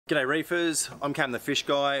G'day reefers, I'm Cam the Fish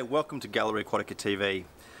Guy. Welcome to Gallery Aquatica TV.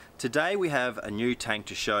 Today we have a new tank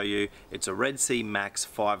to show you. It's a Red Sea Max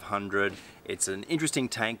 500. It's an interesting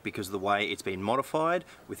tank because of the way it's been modified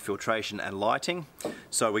with filtration and lighting.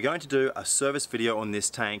 So we're going to do a service video on this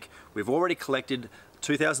tank. We've already collected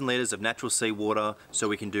 2,000 litres of natural seawater so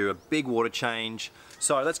we can do a big water change.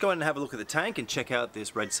 So let's go ahead and have a look at the tank and check out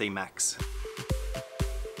this Red Sea Max.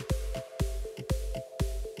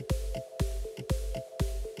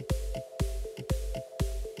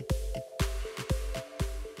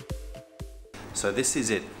 So this is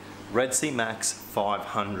it, Red Sea Max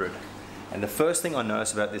 500. And the first thing I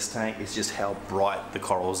notice about this tank is just how bright the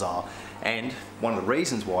corals are. And one of the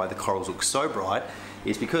reasons why the corals look so bright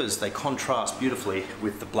is because they contrast beautifully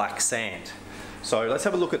with the black sand. So let's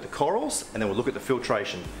have a look at the corals and then we'll look at the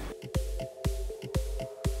filtration.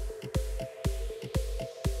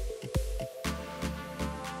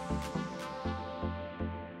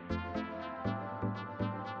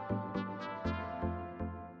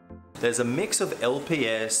 There's a mix of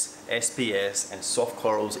LPS, SPS and soft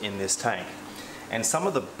corals in this tank. And some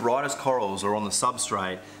of the brightest corals are on the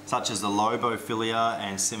substrate, such as the Lobophilia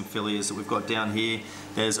and Symphilias that we've got down here.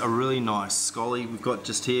 There's a really nice Scully we've got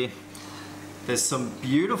just here. There's some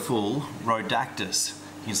beautiful Rhodactis.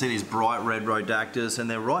 You can see these bright red Rhodactis, and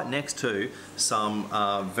they're right next to some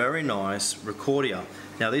very nice Recordia.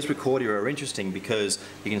 Now these Recordia are interesting because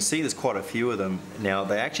you can see there's quite a few of them. Now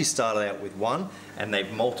they actually started out with one and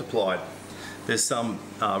they've multiplied. There's some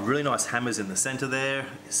really nice hammers in the center there.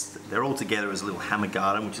 They're all together as a little hammer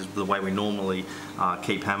garden, which is the way we normally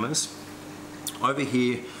keep hammers. Over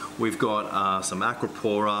here we've got some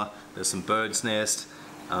Acropora, there's some bird's nest,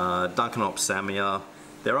 Duncanopsamia.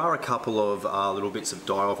 There are a couple of little bits of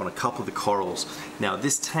die-off on a couple of the corals. Now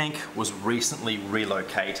this tank was recently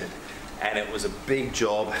relocated and it was a big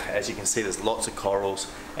job. As you can see, there's lots of corals,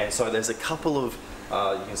 and so there's a couple of,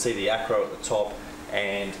 you can see the acro at the top,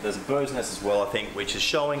 and there's a bird's nest as well, I think, which is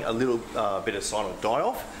showing a little bit of sign of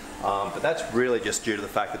die-off, but that's really just due to the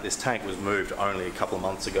fact that this tank was moved only a couple of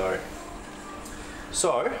months ago.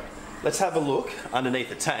 So let's have a look underneath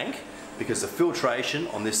the tank, because the filtration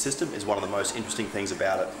on this system is one of the most interesting things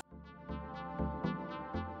about it.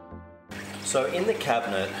 So in the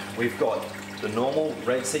cabinet we've got the normal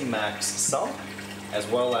Red Sea Max sump as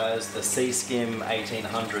well as the Sea Skim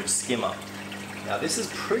 1800 skimmer. Now this is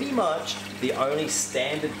pretty much the only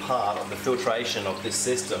standard part of the filtration of this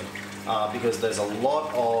system because there's a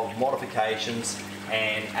lot of modifications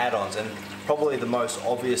and add-ons, and probably the most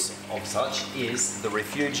obvious of such is the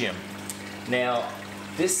refugium. Now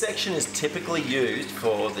this section is typically used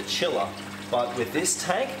for the chiller, but with this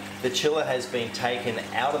tank the chiller has been taken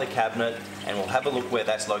out of the cabinet, and we'll have a look where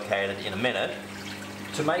that's located in a minute,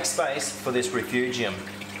 to make space for this refugium.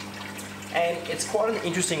 And it's quite an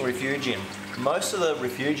interesting refugium. Most of the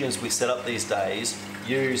refugiums we set up these days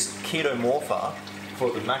use Chetomorpha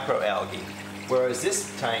for the macroalgae, whereas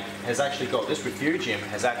this tank has actually got, this refugium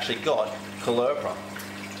has actually got Caulerpa.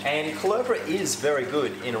 And Caulerpa is very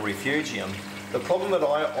good in a refugium. The problem that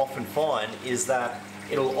I often find is that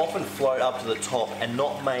it'll often float up to the top and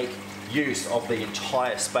not make use of the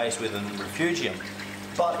entire space within the refugium.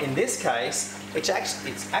 But in this case, it's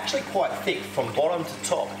actually quite thick from bottom to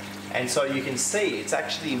top. And so you can see it's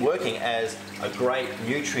actually working as a great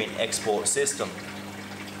nutrient export system.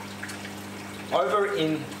 Over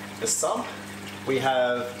in the sump, we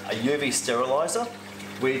have a UV sterilizer,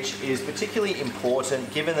 which is particularly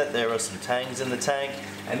important given that there are some tangs in the tank,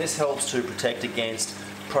 and this helps to protect against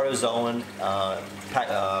protozoan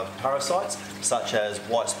parasites such as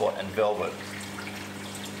white spot and velvet.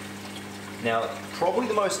 Now probably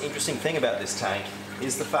the most interesting thing about this tank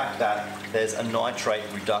is the fact that there's a nitrate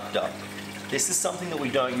reductor. This is something that we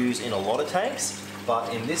don't use in a lot of tanks,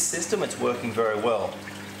 but in this system it's working very well.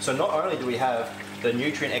 So not only do we have the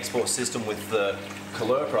nutrient export system with the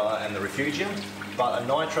Caulerpa and the refugium, but a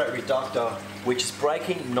nitrate reductor which is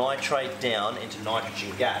breaking nitrate down into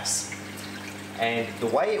nitrogen gas. And the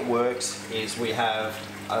way it works is we have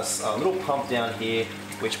a little pump down here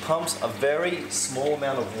which pumps a very small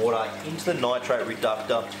amount of water into the nitrate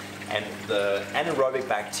reductor, and the anaerobic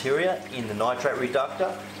bacteria in the nitrate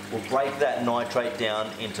reductor will break that nitrate down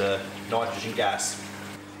into nitrogen gas.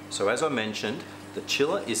 So as I mentioned, the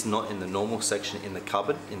chiller is not in the normal section in the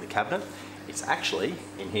cabinet, it's actually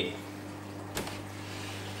in here.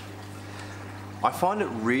 I find it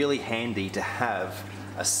really handy to have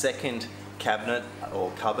a second cabinet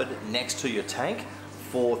or cupboard next to your tank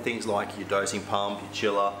for things like your dosing pump, your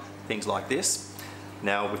chiller, things like this.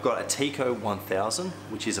 Now we've got a Tico 1000,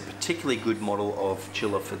 which is a particularly good model of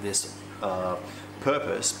chiller for this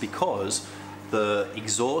purpose, because the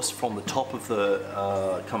exhaust from the top of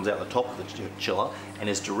the, comes out the top of the chiller and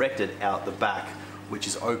is directed out the back, which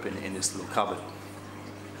is open in this little cupboard.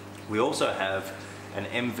 We also have an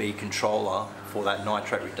MV controller for that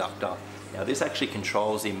nitrate reductor. Now this actually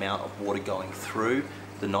controls the amount of water going through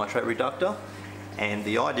the nitrate reductor, and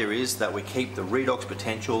the idea is that we keep the redox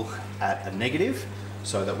potential at a negative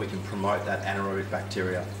so that we can promote that anaerobic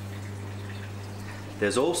bacteria.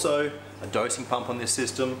 There's also a dosing pump on this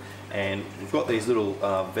system, and we've got these little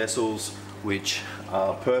vessels which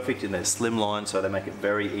are perfect in their slimline, so they make it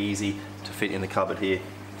very easy to fit in the cupboard here.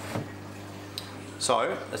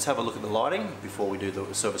 So let's have a look at the lighting before we do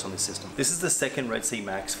the service on this system. This is the second Red Sea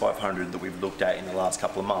Max 500 that we've looked at in the last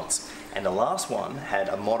couple of months, and the last one had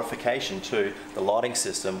a modification to the lighting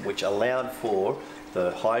system which allowed for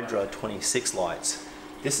the Hydra 26 lights.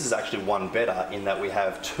 This is actually one better in that we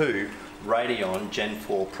have two Radeon Gen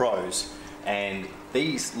 4 Pros, and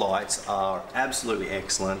these lights are absolutely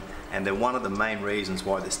excellent, and they're one of the main reasons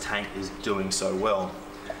why this tank is doing so well.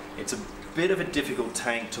 It's a bit of a difficult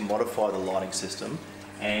tank to modify the lighting system,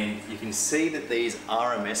 and you can see that these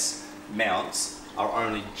RMS mounts are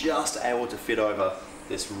only just able to fit over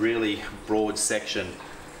this really broad section,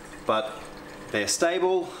 but they're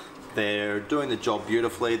stable, they're doing the job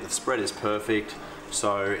beautifully, the spread is perfect,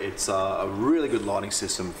 so it's a really good lighting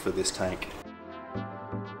system for this tank.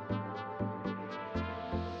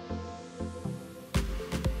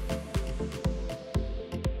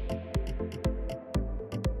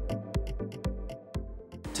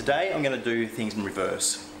 Today I'm going to do things in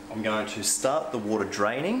reverse. I'm going to start the water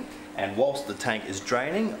draining, and whilst the tank is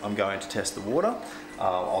draining I'm going to test the water.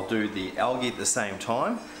 I'll do the algae at the same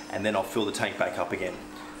time, and then I'll fill the tank back up again.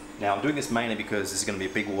 Now I'm doing this mainly because this is going to be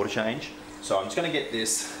a big water change, so I'm just going to get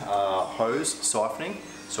this hose siphoning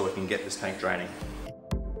so we can get this tank draining.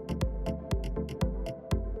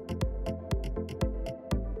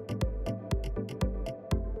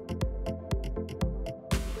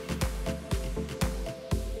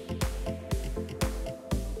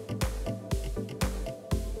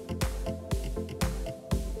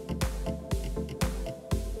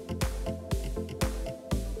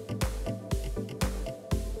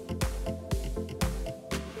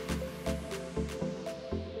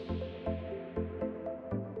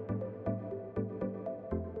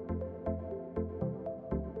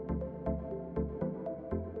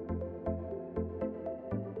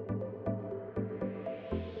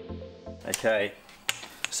 Okay,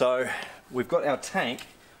 so we've got our tank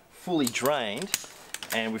fully drained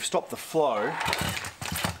and we've stopped the flow.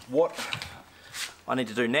 What I need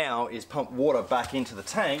to do now is pump water back into the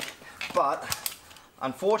tank, but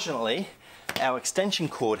unfortunately our extension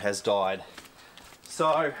cord has died.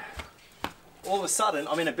 So all of a sudden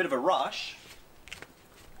I'm in a bit of a rush.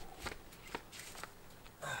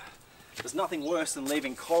 There's nothing worse than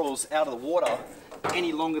leaving corals out of the water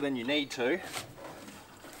any longer than you need to.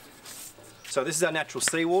 So this is our natural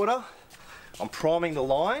seawater. I'm priming the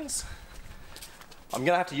lines. I'm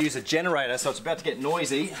gonna have to use a generator, so it's about to get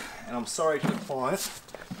noisy, and I'm sorry to the client.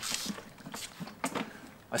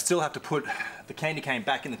 I still have to put the candy cane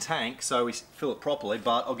back in the tank so we fill it properly,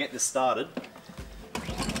 but I'll get this started.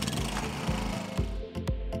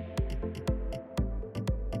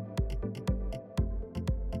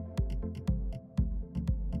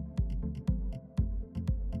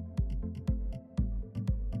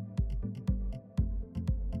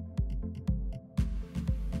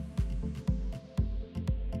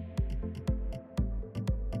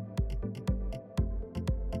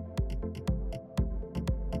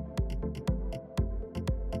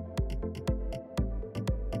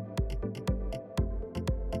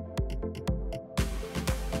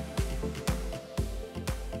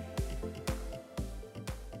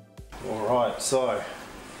 Alright, so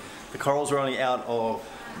the corals are only out of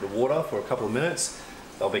the water for a couple of minutes.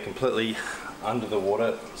 They'll be completely under the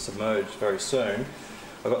water, submerged very soon.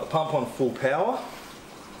 I've got the pump on full power.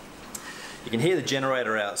 You can hear the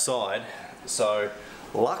generator outside, so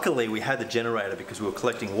luckily we had the generator because we were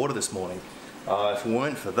collecting water this morning. If it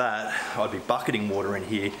weren't for that, I'd be bucketing water in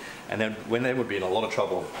here, and then would be in a lot of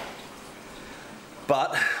trouble.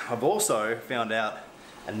 But I've also found out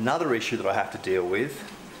another issue that I have to deal with.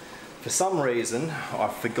 For some reason,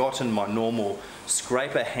 I've forgotten my normal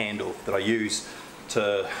scraper handle that I use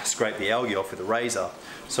to scrape the algae off with a razor.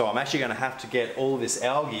 So I'm actually going to have to get all of this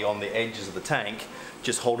algae on the edges of the tank,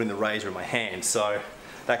 just holding the razor in my hand. So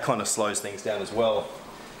that kind of slows things down as well.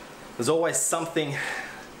 There's always something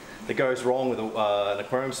that goes wrong with an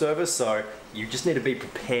aquarium service, so you just need to be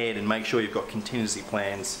prepared and make sure you've got contingency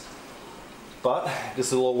plans. But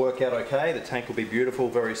this will all work out okay. The tank will be beautiful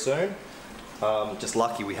very soon. Just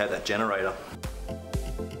lucky we had that generator.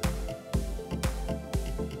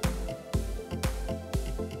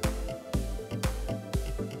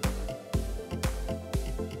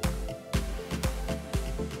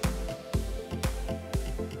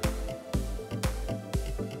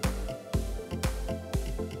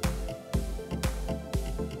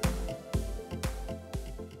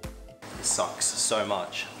 It sucks so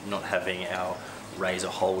much not having our razor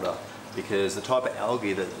holder, because the type of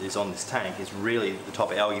algae that is on this tank is really the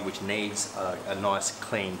type of algae which needs a nice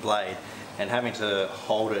clean blade, and having to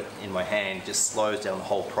hold it in my hand just slows down the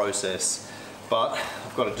whole process, but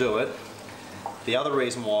I've got to do it. The other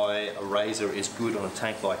reason why a razor is good on a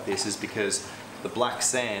tank like this is because the black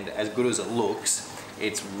sand, as good as it looks,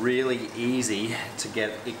 it's really easy to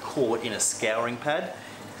get it caught in a scouring pad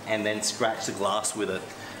and then scratch the glass with it.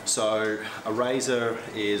 So a razor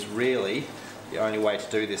is really the only way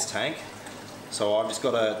to do this tank. So I've just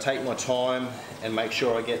got to take my time and make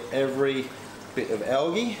sure I get every bit of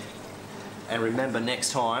algae, and remember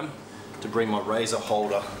next time to bring my razor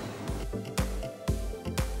holder.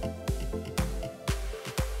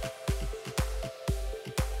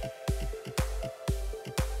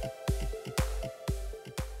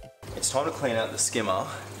 It's time to clean out the skimmer,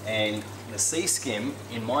 and the Sea Skim,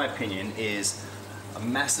 in my opinion, is a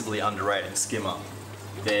massively underrated skimmer.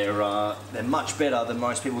 They're much better than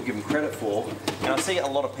most people give them credit for, and I see a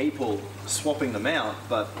lot of people swapping them out,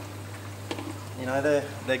 but you know,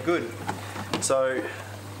 they're good. So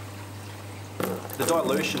the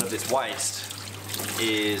dilution of this waste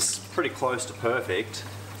is pretty close to perfect.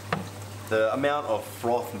 The amount of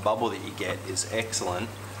froth and bubble that you get is excellent.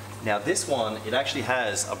 Now this one, it actually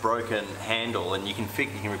has a broken handle, and you can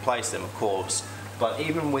replace them, of course, but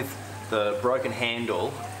even with the broken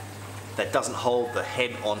handle that doesn't hold the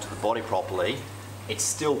head onto the body properly, it's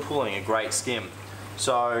still pulling a great skim.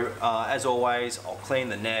 So as always, I'll clean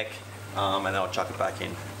the neck and then I'll chuck it back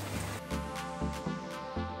in.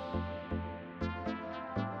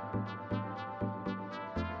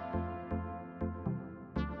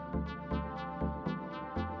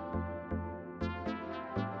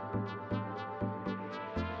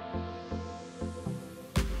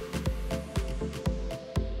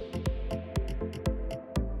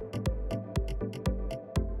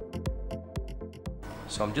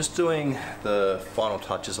 So I'm just doing the final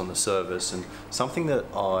touches on the service, and something that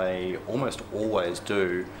I almost always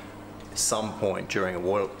do at some point during a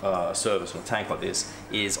water service on a tank like this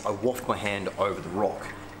is I waft my hand over the rock,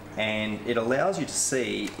 and it allows you to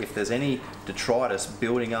see if there's any detritus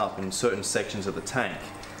building up in certain sections of the tank.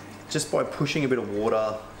 Just by pushing a bit of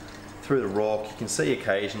water through the rock, you can see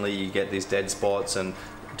occasionally you get these dead spots and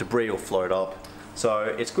debris will float up. So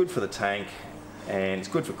it's good for the tank and it's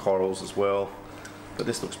good for corals as well. But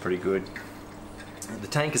this looks pretty good. The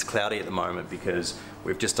tank is cloudy at the moment because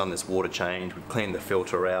we've just done this water change, we've cleaned the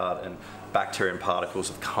filter out and bacteria and particles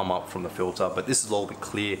have come up from the filter, but this will all be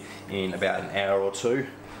clear in about an hour or two.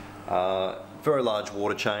 Very large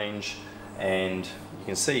water change, and you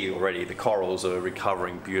can see already the corals are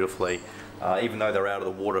recovering beautifully, even though they're out of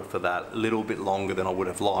the water for that little bit longer than I would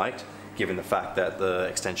have liked, given the fact that the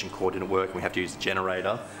extension cord didn't work and we have to use the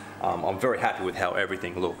generator. I'm very happy with how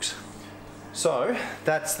everything looks. So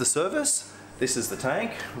that's the service. This is the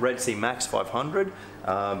tank, Red Sea Max 500,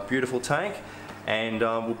 beautiful tank, and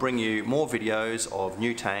we'll bring you more videos of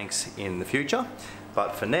new tanks in the future.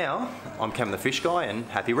 But for now, I'm Cam the Fish Guy, and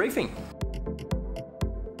happy reefing.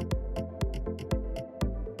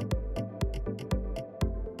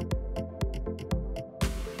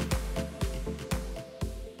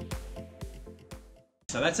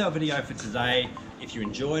 So that's our video for today. If you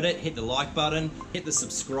enjoyed it, hit the like button, hit the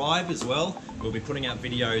subscribe as well. We'll be putting out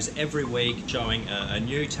videos every week showing a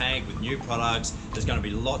new tank with new products. There's going to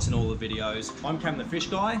be lots in all the videos. I'm Cam the Fish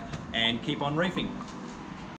Guy, and keep on reefing.